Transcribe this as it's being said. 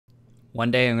One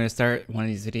day I'm going to start one of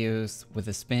these videos with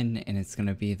a spin and it's going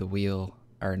to be the wheel,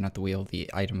 or not the wheel, the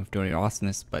item of doing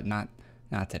awesomeness, but not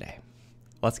today.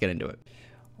 Let's get into it.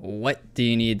 What do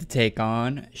you need to take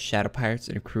on Shadow Pirates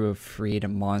and a crew of freed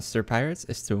monster pirates?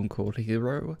 A stone cold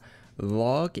hero.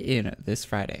 Log in this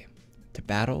Friday to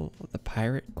battle the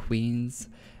Pirate Queen's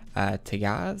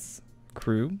Tagaz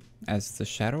crew as the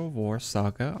Shadow of War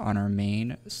saga on our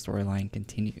main storyline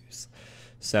continues.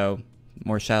 So,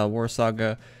 more Shadow War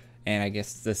saga, and I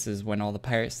guess this is when all the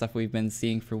pirate stuff we've been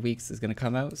seeing for weeks is going to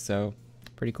come out, so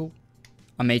pretty cool.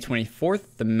 On May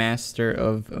 24th, the Master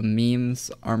of Memes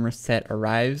armor set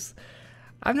arrives.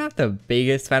 I'm not the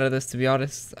biggest fan of this, to be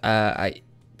honest. I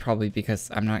probably because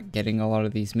I'm not getting a lot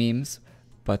of these memes,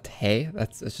 but hey,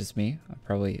 that's just me. I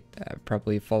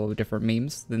probably follow different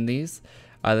memes than these.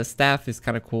 The staff is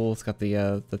kind of cool. It's got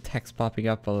the text popping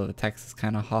up, although the text is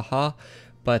kind of haha.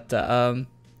 But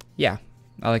yeah,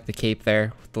 I like the cape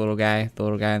there with the little guy.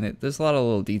 And there's a lot of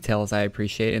little details I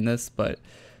appreciate in this, but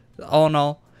all in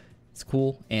all, it's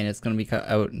cool, and it's going to be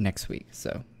out next week,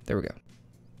 so there we go.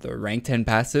 The rank 10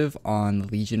 passive on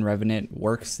Legion Revenant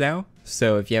works now,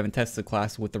 so if you haven't tested the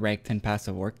class with the rank 10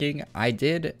 passive working, I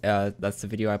did. That's the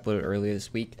video I uploaded earlier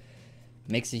this week.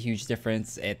 Makes a huge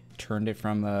difference. It turned it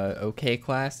from a okay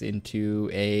class into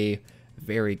a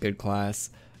very good class.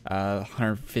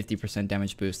 150%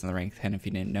 damage boost on the rank 10 if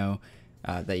you didn't know.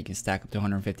 That you can stack up to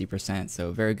 150%,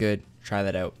 so very good. Try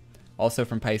that out. Also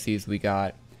from Pisces, we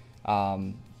got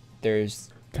there's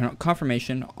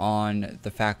confirmation on the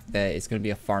fact that it's going to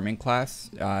be a farming class,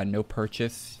 no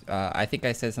purchase. I think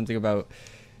I said something about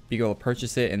being able to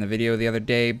purchase it in the video the other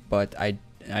day, but I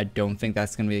don't think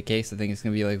that's going to be the case. I think it's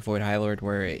going to be like Void High Lord,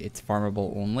 where it's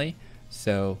farmable only.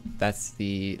 So that's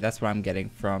what I'm getting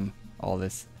from all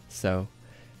this. So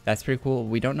that's pretty cool.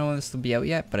 We don't know when this will be out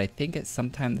yet, but I think it's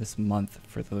sometime this month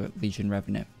for the Legion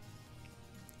Revenant.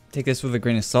 Take this with a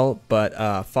grain of salt, but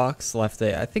Fox left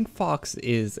it. I think Fox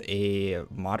is a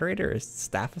moderator or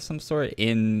staff of some sort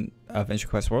in Adventure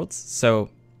Quest Worlds. So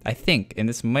I think, and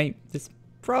this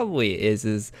probably is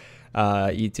his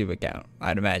YouTube account,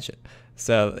 I'd imagine.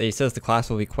 So it says the class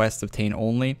will be quest obtain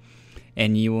only,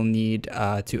 and you will need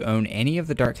to own any of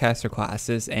the Darkcaster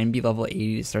classes and be level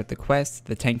 80 to start the quest.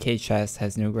 The 10k chest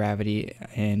has no gravity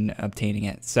in obtaining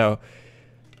it. So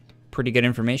pretty good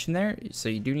information there. So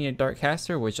you do need a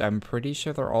Darkcaster, which I'm pretty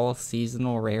sure they're all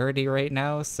seasonal rarity right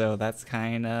now. So that's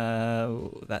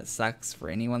that sucks for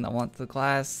anyone that wants the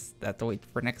class. They have to wait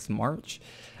for next March.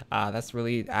 That's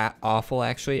really awful,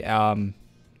 actually,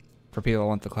 for people that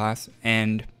want the class.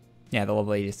 And yeah, the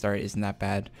level 80 start isn't that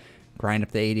bad. Grind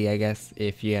up to 80, I guess,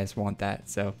 if you guys want that.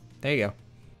 So there you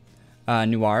go.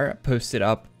 Noir posted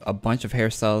up a bunch of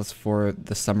hairstyles for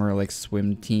the summer like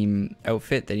swim team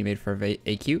outfit that he made for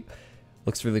AQ.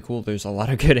 Looks really cool. There's a lot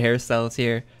of good hairstyles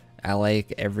here. I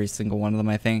like every single one of them.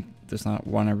 I think there's not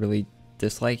one I really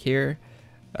dislike here.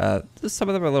 Some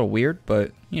of them are a little weird,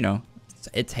 but you know,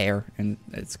 it's hair, and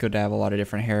it's good to have a lot of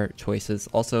different hair choices.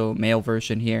 Also, male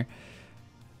version here.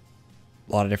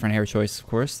 A lot of different hair choices, of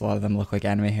course. A lot of them look like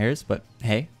anime hairs, but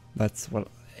hey, that's what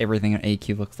everything in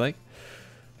AQ looks like.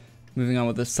 Moving on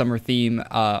with the summer theme,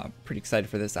 pretty excited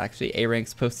for this actually.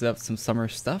 Aranx posted up some summer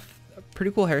stuff.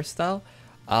 Pretty cool hairstyle.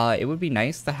 It would be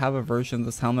nice to have a version of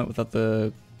this helmet without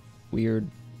the weird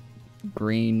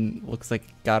green, looks like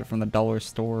got it from the dollar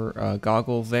store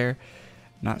goggles there.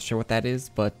 Not sure what that is,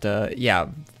 but yeah,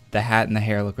 the hat and the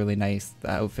hair look really nice.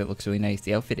 The outfit looks really nice.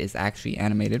 The outfit is actually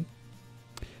animated.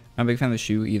 Not a big fan of the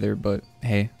shoe either, but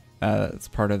hey, it's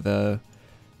part of the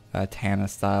Tana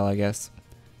style, I guess.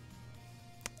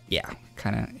 Yeah,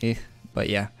 kind of, but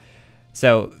yeah.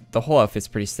 So the whole outfit's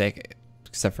pretty sick,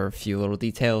 except for a few little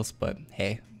details, but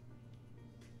hey,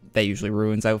 that usually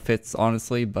ruins outfits,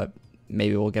 honestly, but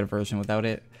maybe we'll get a version without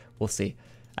it. We'll see.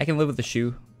 I can live with the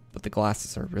shoe, but the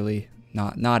glasses are really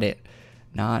not it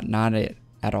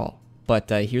at all. But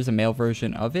here's a male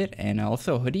version of it, and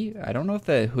also a hoodie. I don't know if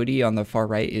the hoodie on the far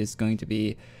right is going to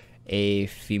be a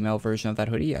female version of that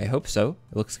hoodie. I hope so.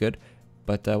 It looks good,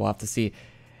 but we'll have to see.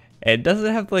 It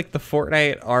doesn't have like the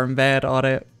Fortnite armband on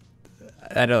it.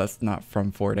 I know it's not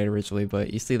from Fortnite originally,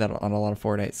 but you see that on a lot of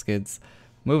Fortnite skids.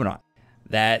 Moving on.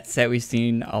 That set we've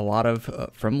seen a lot of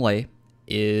from Lae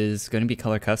is going to be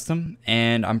color custom,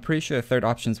 and I'm pretty sure the third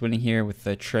option is winning here with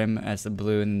the trim as the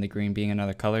blue and the green being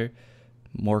another color.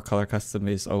 More color custom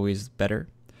is always better.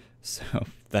 So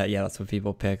that's what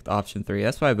people picked. Option 3.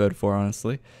 That's what I voted for,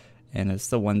 honestly. And it's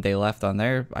still 1 day left on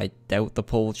there. I doubt the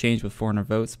poll will change with 400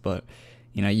 votes, but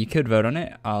you know, you could vote on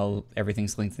it.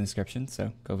 Everything's linked in the description,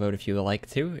 so go vote if you would like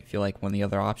to. If you like one of the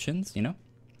other options, you know.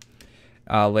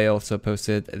 Lae also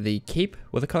posted the cape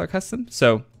with a color custom.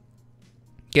 So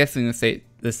Guessing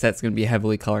this set's going to be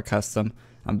heavily color custom.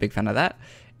 I'm a big fan of that.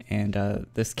 And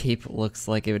this cape looks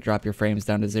like it would drop your frames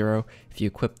down to 0 if you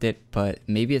equipped it, but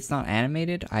maybe it's not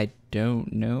animated. I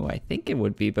don't know. I think it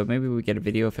would be, but maybe we get a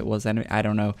video if it was animated. I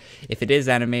don't know. If it is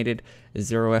animated,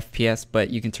 0 FPS, but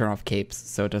you can turn off capes,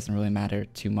 so it doesn't really matter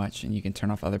too much, and you can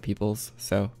turn off other people's,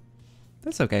 so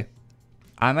that's okay.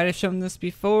 I might have shown this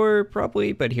before,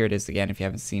 probably, but here it is again if you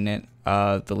haven't seen it.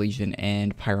 The Legion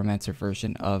and Pyromancer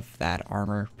version of that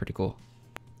armor. Pretty cool.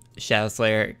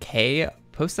 ShadowslayerK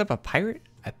posts up a pirate,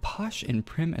 a posh and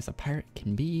prim as a pirate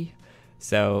can be.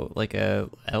 So, like a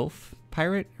elf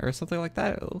pirate or something like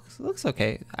that. It looks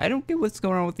okay. I don't get what's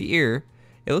going on with the ear.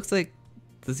 It looks like,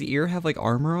 does the ear have like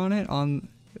armor on it? On,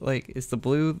 like, is the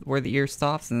blue where the ear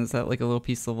stops? And is that like a little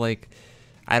piece of like,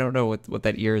 I don't know what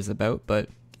that ear is about, but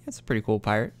it's a pretty cool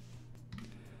pirate.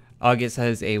 August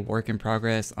has a work in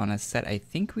progress on a set. I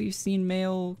think we've seen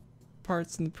male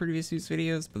parts in the previous news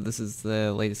videos, but this is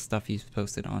the latest stuff he's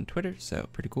posted on Twitter, so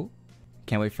pretty cool.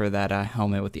 Can't wait for that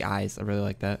helmet with the eyes. I really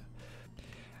like that.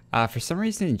 For some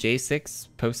reason, J6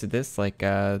 posted this, like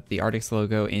the Aranx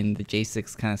logo in the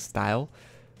J6 kind of style.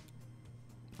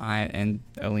 And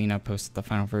Alina posted the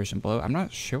final version below. I'm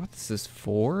not sure what this is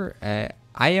for.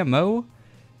 IMO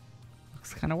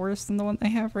looks kind of worse than the one they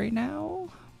have right now.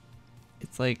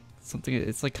 It's like something.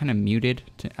 It's like kind of muted.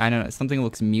 I don't know. Something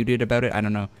looks muted about it. I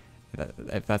don't know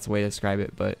if that's the way to describe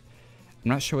it, but I'm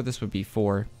not sure what this would be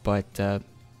for. But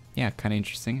yeah, kind of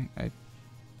interesting.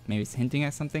 Maybe it's hinting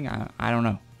at something. I don't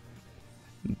know.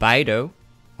 Bido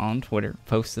on Twitter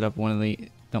posted up one of the,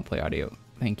 don't play audio,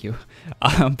 thank you.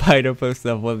 Bido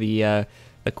posted up one of the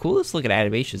coolest looking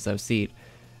animations I've seen.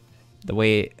 The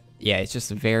way, yeah, it's just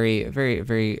a very, very,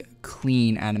 very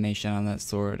clean animation on that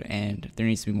sword, and there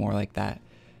needs to be more like that.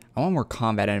 I want more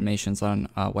combat animations on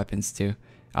weapons too.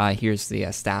 Here's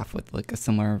the staff with like a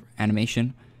similar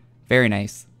animation. Very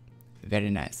nice.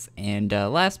 Very nice. And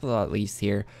last but not least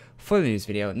here, for the news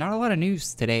video, not a lot of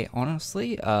news today,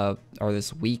 honestly, or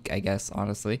this week, I guess,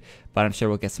 honestly, but I'm sure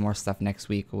we'll get some more stuff next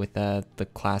week with the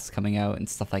class coming out and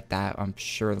stuff like that. I'm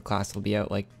sure the class will be out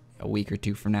like a week or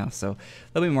two from now, so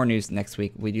there'll be more news next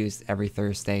week. We do this every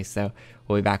Thursday, so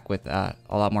we'll be back with a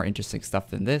lot more interesting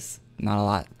stuff than this. Not a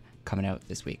lot coming out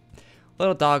this week.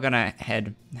 Little dog on a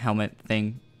head helmet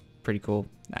thing, pretty cool.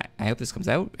 I hope this comes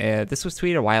out. This was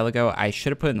tweeted a while ago. I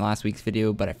should have put it in last week's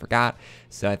video, but I forgot,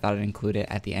 so I thought I'd include it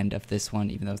at the end of this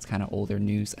one, even though it's kind of older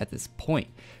news at this point.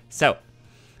 So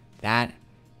that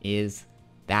is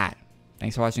that.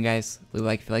 Thanks for watching, guys. Leave a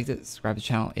like if you liked it. Subscribe to the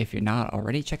channel if you're not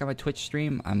already. Check out my Twitch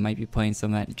stream. I might be playing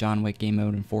some of that John Wick game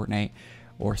mode in Fortnite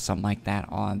or something like that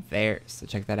on there, so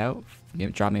check that out.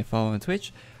 Drop me a follow on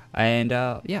Twitch. And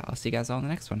yeah, I'll see you guys all in the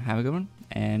next one. Have a good one.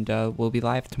 And we'll be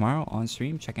live tomorrow on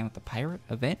stream checking out the pirate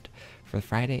event for the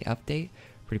Friday update.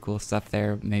 Pretty cool stuff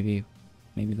there. Maybe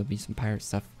there'll be some pirate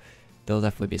stuff. There'll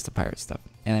definitely be some pirate stuff.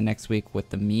 And then next week with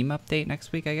the meme update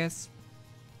next week, I guess.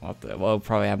 We'll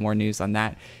probably have more news on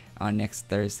that on next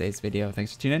Thursday's video.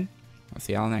 Thanks for tuning in. I'll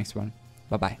see you all in the next one.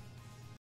 Bye-bye.